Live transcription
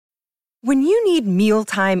When you need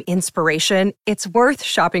mealtime inspiration, it's worth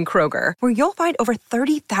shopping Kroger, where you'll find over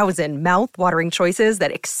 30,000 mouth-watering choices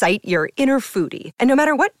that excite your inner foodie. And no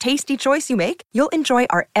matter what tasty choice you make, you'll enjoy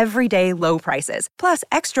our everyday low prices, plus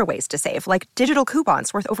extra ways to save, like digital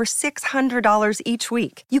coupons worth over $600 each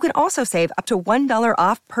week. You can also save up to $1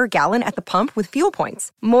 off per gallon at the pump with fuel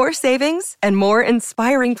points. More savings and more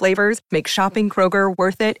inspiring flavors make shopping Kroger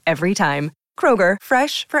worth it every time. Kroger,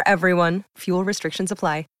 fresh for everyone. Fuel restrictions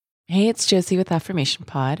apply. Hey, it's Josie with Affirmation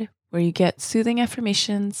Pod, where you get soothing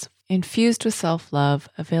affirmations infused with self-love,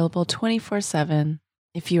 available 24/7.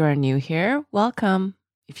 If you are new here, welcome.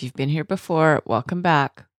 If you've been here before, welcome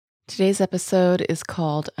back. Today's episode is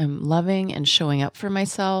called I'm Loving and Showing Up for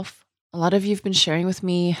Myself. A lot of you have been sharing with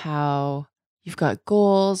me how you've got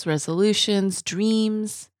goals, resolutions,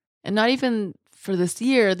 dreams, and not even for this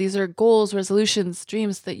year. These are goals, resolutions,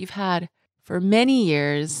 dreams that you've had for many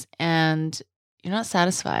years, and you're not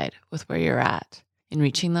satisfied with where you're at in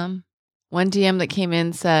reaching them. One DM that came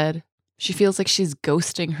in said she feels like she's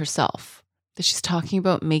ghosting herself, that she's talking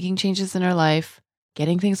about making changes in her life,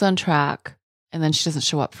 getting things on track, and then she doesn't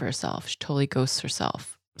show up for herself. She totally ghosts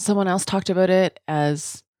herself. Someone else talked about it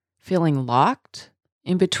as feeling locked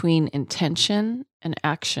in between intention and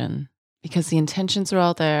action, because the intentions are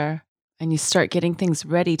all there and you start getting things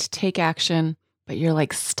ready to take action, but you're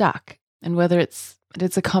like stuck. And whether it's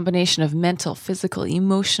a combination of mental, physical,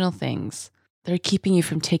 emotional things that are keeping you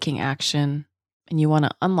from taking action, and you want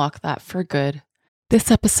to unlock that for good.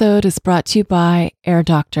 This episode is brought to you by Air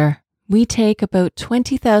Doctor. We take about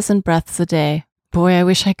 20,000 breaths a day. Boy, I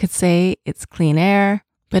wish I could say it's clean air,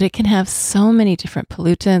 but it can have so many different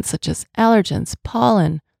pollutants such as allergens,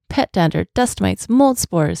 pollen, pet dander, dust mites, mold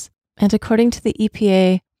spores. And according to the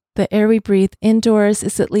EPA, the air we breathe indoors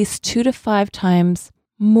is at least 2 to 5 times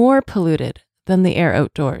more polluted than the air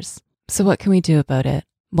outdoors. So what can we do about it?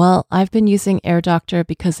 Well, I've been using Air Doctor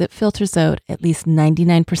because it filters out at least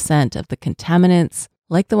 99% of the contaminants,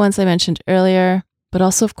 like the ones I mentioned earlier, but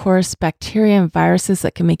also, of course, bacteria and viruses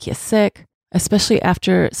that can make you sick, especially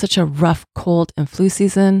after such a rough cold and flu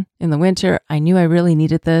season in the winter. I knew I really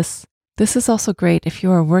needed this. This is also great if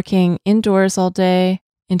you are working indoors all day,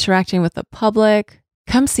 interacting with the public.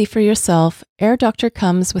 Come see for yourself. Air Doctor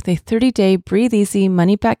comes with a 30-day breathe easy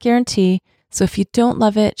money back guarantee. So if you don't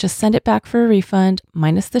love it, just send it back for a refund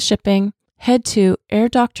minus the shipping. Head to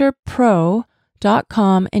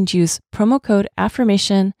airdoctorpro.com and use promo code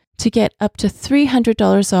AFFIRMATION to get up to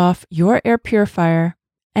 $300 off your air purifier.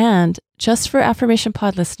 And just for Affirmation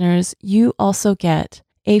Pod listeners, you also get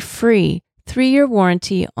a free 3-year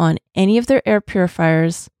warranty on any of their air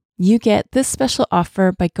purifiers. You get this special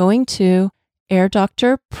offer by going to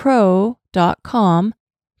airdoctorpro.com.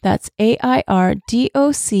 That's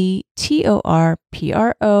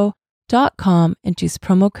airdoctorpro.com and use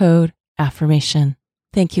promo code AFFIRMATION.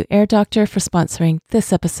 Thank you, Air Doctor, for sponsoring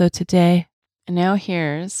this episode today. And now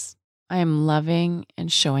here's I am loving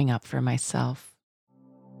and showing up for myself.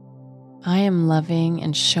 I am loving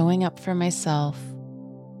and showing up for myself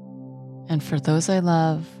and for those I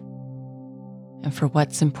love and for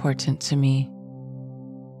what's important to me.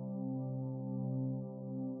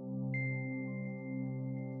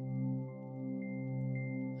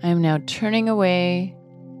 I am now turning away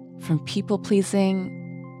from people-pleasing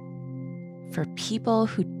for people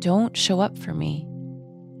who don't show up for me.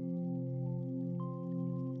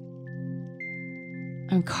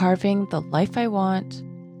 I'm carving the life I want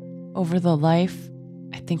over the life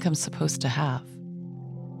I think I'm supposed to have.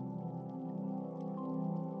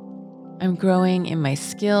 I'm growing in my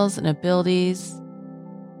skills and abilities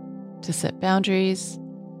to set boundaries,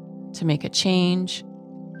 to make a change,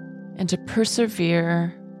 and to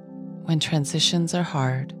persevere when transitions are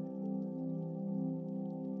hard.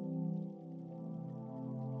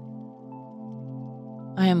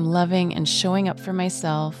 I am loving and showing up for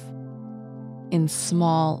myself in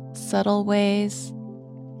small, subtle ways.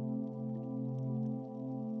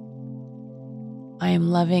 I am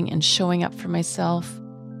loving and showing up for myself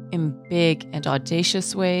in big and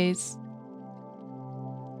audacious ways.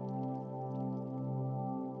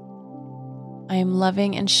 I am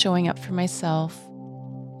loving and showing up for myself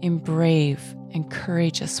in brave and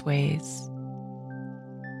courageous ways.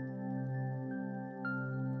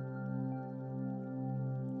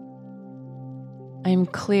 I am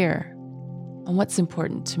clear on what's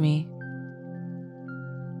important to me.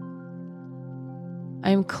 I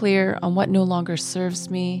am clear on what no longer serves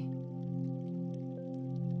me.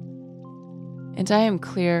 And I am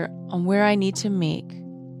clear on where I need to make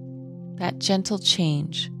that gentle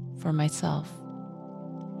change for myself.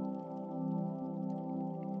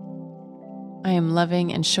 I am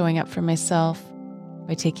loving and showing up for myself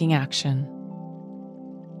by taking action.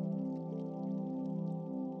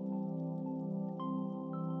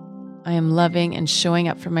 I am loving and showing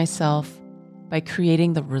up for myself by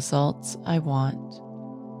creating the results I want.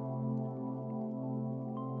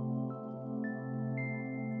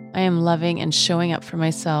 I am loving and showing up for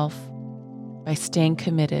myself by staying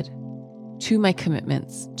committed to my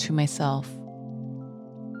commitments to myself.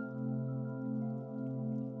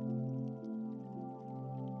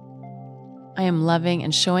 I am loving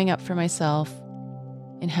and showing up for myself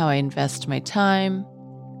in how I invest my time,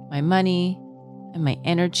 my money, and my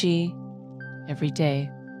energy every day.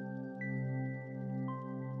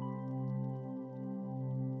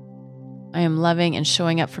 I am loving and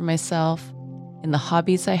showing up for myself in the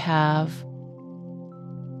hobbies I have.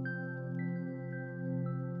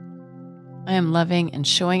 I am loving and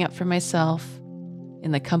showing up for myself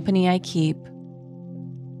in the company I keep.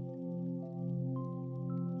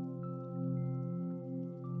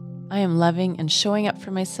 I am loving and showing up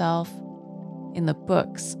for myself in the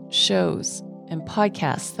books, shows, and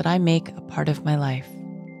podcasts that I make a part of my life.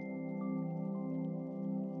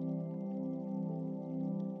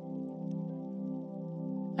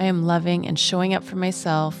 I am loving and showing up for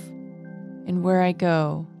myself in where I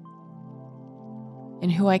go, in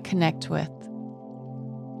who I connect with,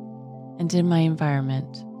 and in my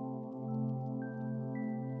environment.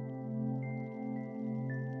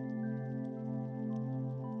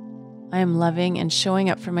 I am loving and showing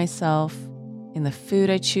up for myself in the food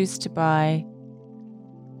I choose to buy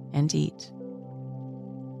and eat.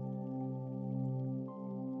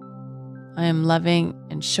 I am loving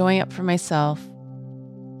and showing up for myself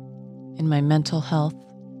in my mental health,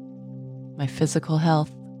 my physical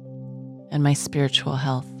health, and my spiritual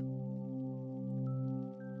health.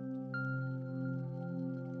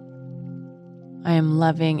 I am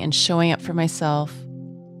loving and showing up for myself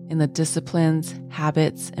in the disciplines,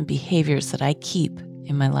 habits, and behaviors that I keep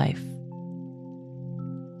in my life.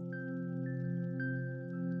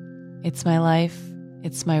 It's my life,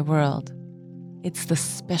 it's my world. It's the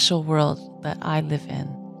special world that I live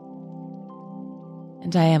in.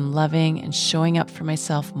 And I am loving and showing up for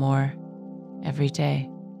myself more every day.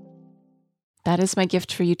 That is my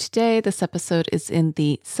gift for you today. This episode is in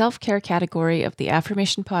the self-care category of the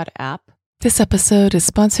Affirmation Pod app. This episode is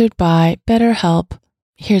sponsored by BetterHelp.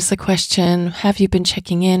 Here's the question. Have you been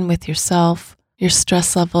checking in with yourself, your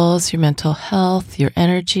stress levels, your mental health, your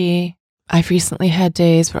energy? I've recently had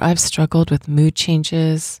days where I've struggled with mood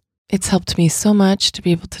changes. It's helped me so much to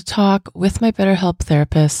be able to talk with my BetterHelp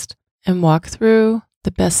therapist and walk through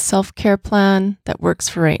the best self-care plan that works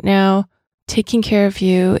for right now. Taking care of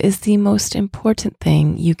you is the most important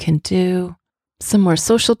thing you can do. Some more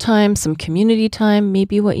social time, some community time,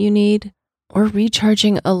 maybe what you need, or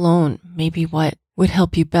recharging alone, maybe what would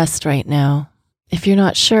help you best right now. If you're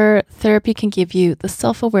not sure, therapy can give you the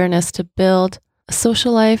self-awareness to build a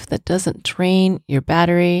social life that doesn't drain your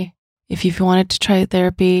battery. If you've wanted to try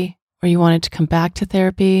therapy or you wanted to come back to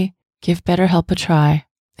therapy, give BetterHelp a try.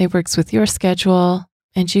 It works with your schedule,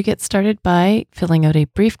 and you get started by filling out a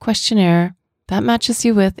brief questionnaire that matches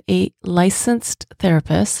you with a licensed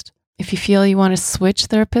therapist. If you feel you want to switch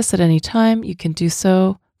therapists at any time, you can do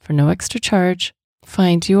so for no extra charge.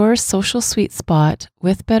 Find your social sweet spot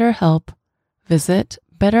with BetterHelp. Visit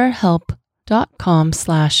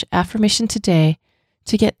betterhelp.com/affirmation today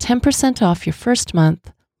to get 10% off your first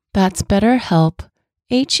month. That's BetterHelp,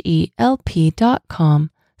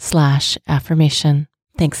 HELP.com/affirmation.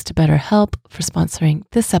 Thanks to BetterHelp for sponsoring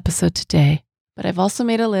this episode today. But I've also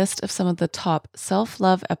made a list of some of the top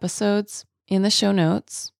self-love episodes in the show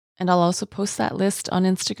notes, and I'll also post that list on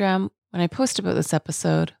Instagram when I post about this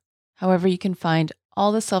episode. However, you can find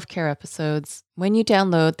all the self-care episodes when you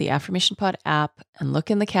download the Affirmation Pod app and look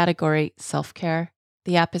in the category self-care.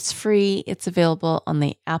 The app is free. It's available on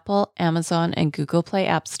the Apple, Amazon, and Google Play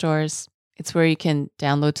app stores. It's where you can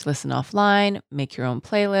download to listen offline, make your own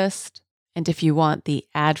playlist. And if you want the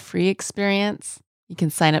ad-free experience, you can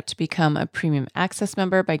sign up to become a premium access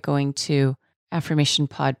member by going to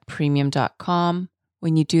affirmationpodpremium.com.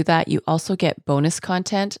 When you do that, you also get bonus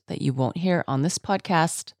content that you won't hear on this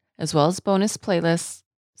podcast, as well as bonus playlists.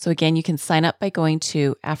 So again, you can sign up by going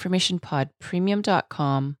to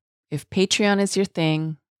affirmationpodpremium.com. If Patreon is your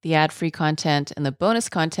thing, the ad-free content and the bonus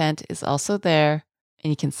content is also there. And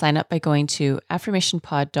you can sign up by going to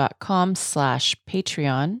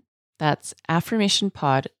affirmationpod.com/Patreon. That's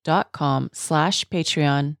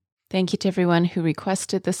affirmationpod.com/Patreon. Thank you to everyone who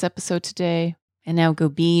requested this episode today. And now go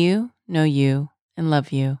be you, know you, and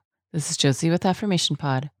love you. This is Josie with Affirmation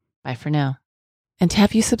Pod. Bye for now. And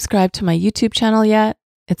have you subscribed to my YouTube channel yet?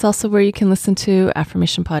 It's also where you can listen to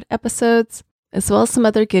Affirmation Pod episodes. as well as some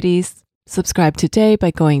other goodies. Subscribe today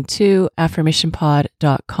by going to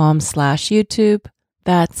affirmationpod.com/YouTube.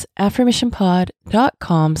 That's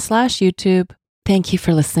affirmationpod.com/YouTube. Thank you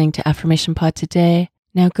for listening to Affirmation Pod today.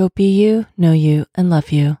 Now go be you, know you, and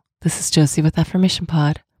love you. This is Josie with Affirmation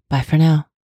Pod. Bye for now.